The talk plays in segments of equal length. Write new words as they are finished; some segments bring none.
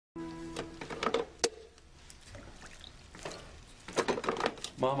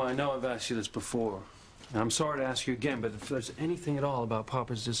Mama, I know I've asked you this before. And I'm sorry to ask you again, but if there's anything at all about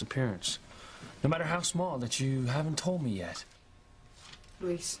Papa's disappearance, no matter how small, that you haven't told me yet.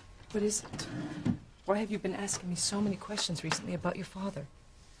 Luis, what is it? Why have you been asking me so many questions recently about your father?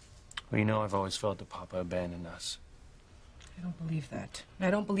 Well, you know I've always felt that Papa abandoned us. I don't believe that.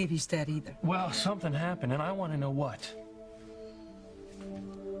 I don't believe he's dead either. Well, something happened, and I want to know what.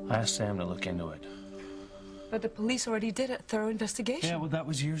 I asked Sam to look into it. But the police already did a thorough investigation. Yeah, well, that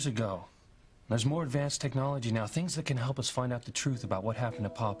was years ago. There's more advanced technology now, things that can help us find out the truth about what happened to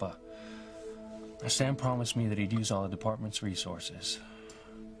Papa. Sam promised me that he'd use all the department's resources.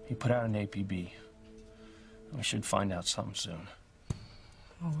 He put out an APB. We should find out something soon.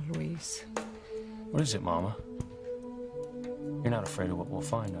 Oh, Luis. What is it, Mama? You're not afraid of what we'll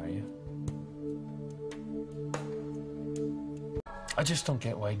find, are you? I just don't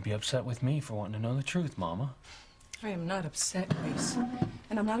get why you'd be upset with me for wanting to know the truth, Mama. I am not upset, Luis.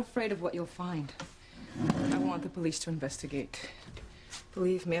 And I'm not afraid of what you'll find. I want the police to investigate.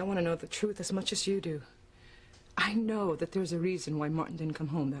 Believe me, I want to know the truth as much as you do. I know that there's a reason why Martin didn't come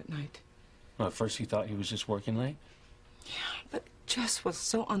home that night. Well, at first you thought he was just working late? Yeah, but Jess was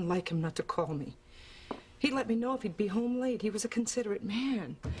so unlike him not to call me. He'd let me know if he'd be home late. He was a considerate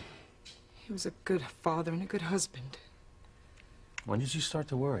man. He was a good father and a good husband. When did you start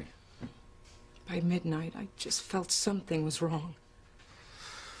to worry? By midnight, I just felt something was wrong.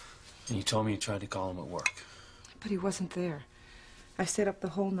 And you told me you tried to call him at work. But he wasn't there. I stayed up the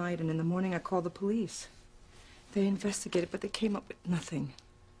whole night, and in the morning I called the police. They investigated, but they came up with nothing.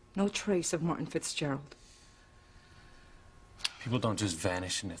 No trace of Martin Fitzgerald. People don't just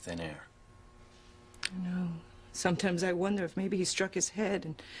vanish into thin air. I know. Sometimes I wonder if maybe he struck his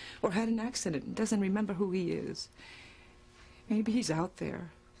head or had an accident and doesn't remember who he is. Maybe he's out there,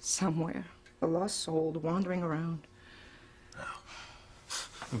 somewhere, a lost soul wandering around.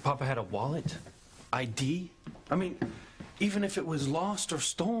 And Papa had a wallet? ID? I mean, even if it was lost or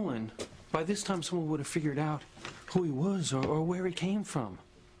stolen, by this time someone would have figured out who he was or where he came from.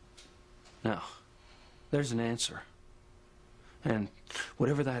 Now, there's an answer. And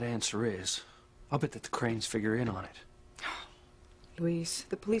whatever that answer is, I'll bet that the Cranes figure in on it. Luis,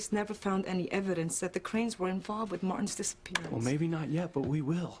 the police never found any evidence that the Cranes were involved with Martin's disappearance. Well, maybe not yet, but we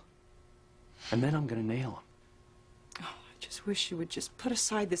will. And then I'm gonna nail him. Oh, I just wish you would just put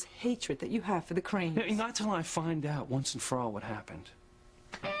aside this hatred that you have for the Cranes. Yeah, not till I find out once and for all what happened.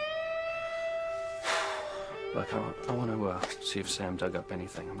 Look, I want to see if Sam dug up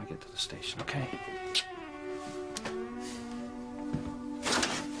anything. I'm gonna get to the station, okay?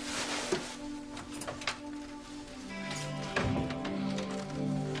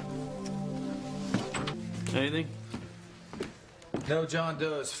 Anything? No John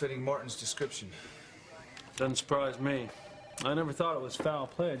Doe's fitting Martin's description. Doesn't surprise me. I never thought it was foul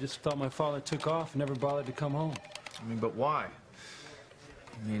play. I just thought my father took off and never bothered to come home. I mean, but why?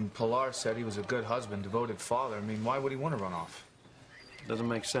 I mean, Pilar said he was a good husband, devoted father. I mean, why would he want to run off? Doesn't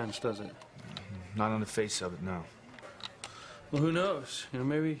make sense, does it? Not on the face of it, no. Well, who knows? You know,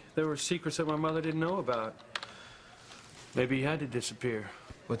 maybe there were secrets that my mother didn't know about. Maybe he had to disappear.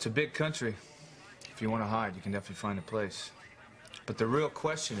 Well, it's a big country. If you want to hide, you can definitely find a place. But the real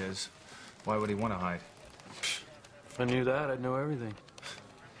question is, why would he want to hide? If I knew that, I'd know everything.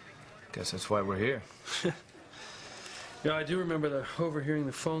 Guess that's why we're here. Yeah, I do remember overhearing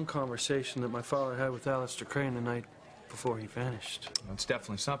the phone conversation that my father had with Alistair Crane the night before he vanished. That's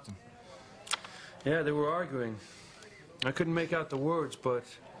definitely something. Yeah, they were arguing. I couldn't make out the words, but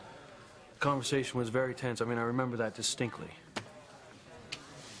the conversation was very tense. I mean, I remember that distinctly.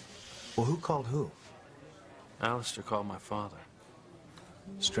 Well, who called who? Alistair called my father.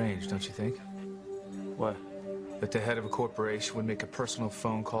 Strange, don't you think? What? That the head of a corporation would make a personal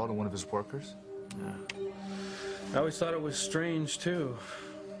phone call to one of his workers? Yeah. I always thought it was strange, too.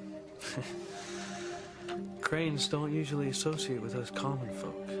 Cranes don't usually associate with us common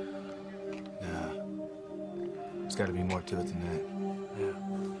folk. Nah. There's got to be more to it than that.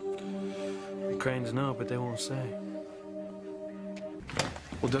 Yeah. The Cranes know, but they won't say.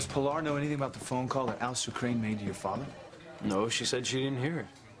 Well, does Pilar know anything about the phone call that Alistair Crane made to your father? No, she said she didn't hear it.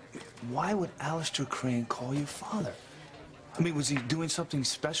 Why would Alistair Crane call your father? I mean, was he doing something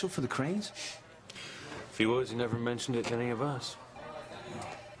special for the Cranes? If he was, he never mentioned it to any of us.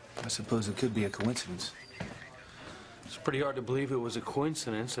 I suppose it could be a coincidence. It's pretty hard to believe it was a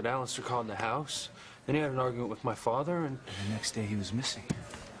coincidence that Alistair called the house. Then he had an argument with my father, and the next day he was missing.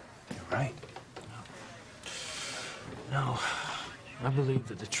 You're right. No. I believe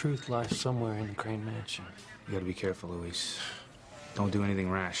that the truth lies somewhere in the Crane mansion. You gotta be careful, Luis. Don't do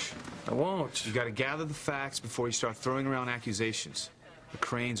anything rash. I won't. You gotta gather the facts before you start throwing around accusations. The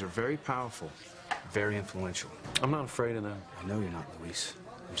Cranes are very powerful, very influential. I'm not afraid of them. I know you're not, Luis.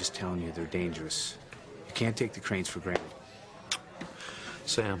 I'm just telling you they're dangerous. You can't take the Cranes for granted.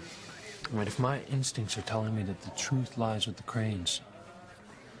 Sam, I mean, if my instincts are telling me that the truth lies with the Cranes,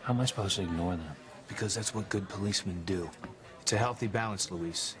 how am I supposed to ignore them? Because that's what good policemen do. It's a healthy balance,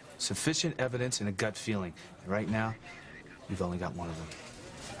 Luis. Sufficient evidence and a gut feeling. And right now, you've only got one of them.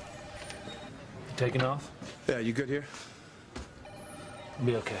 You taking off? Yeah, you good here?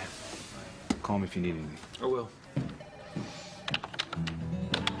 Be okay. Call me if you need anything. I will.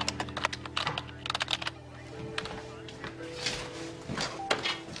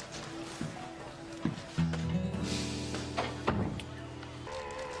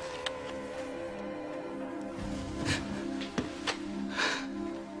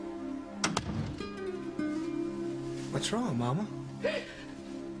 What's wrong, Mama?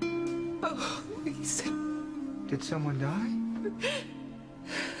 Oh, Luis. Did someone die?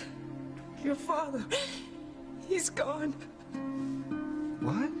 Your father. He's gone.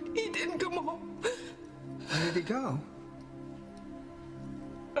 What? He didn't come home. Where did he go?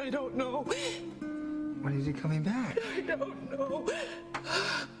 I don't know. When is he coming back? I don't know.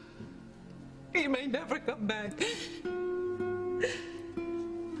 He may never come back.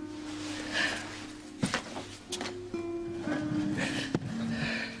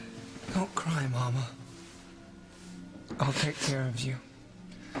 Don't cry, Mama. I'll take care of you.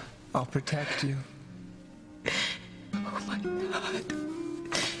 I'll protect you. Oh, my God.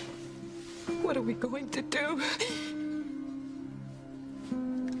 What are we going to do?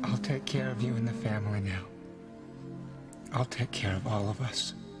 I'll take care of you and the family now. I'll take care of all of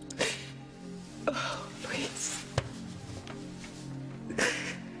us. Oh, please.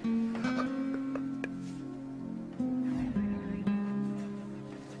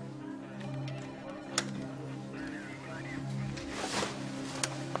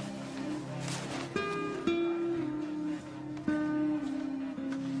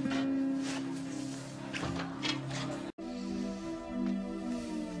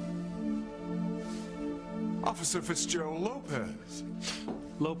 Officer Fitzgerald Lopez.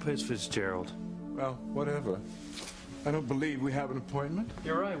 Lopez Fitzgerald. Well, whatever. I don't believe we have an appointment.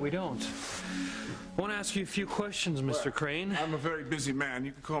 You're right, we don't. I want to ask you a few questions, Mr. Crane. I'm a very busy man.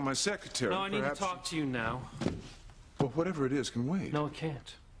 You can call my secretary. No, I need to Perhaps- talk to you now. Well, whatever it is can wait. No, it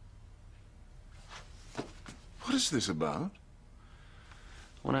can't. What is this about?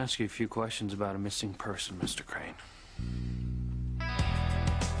 I want to ask you a few questions about a missing person, Mr. Crane.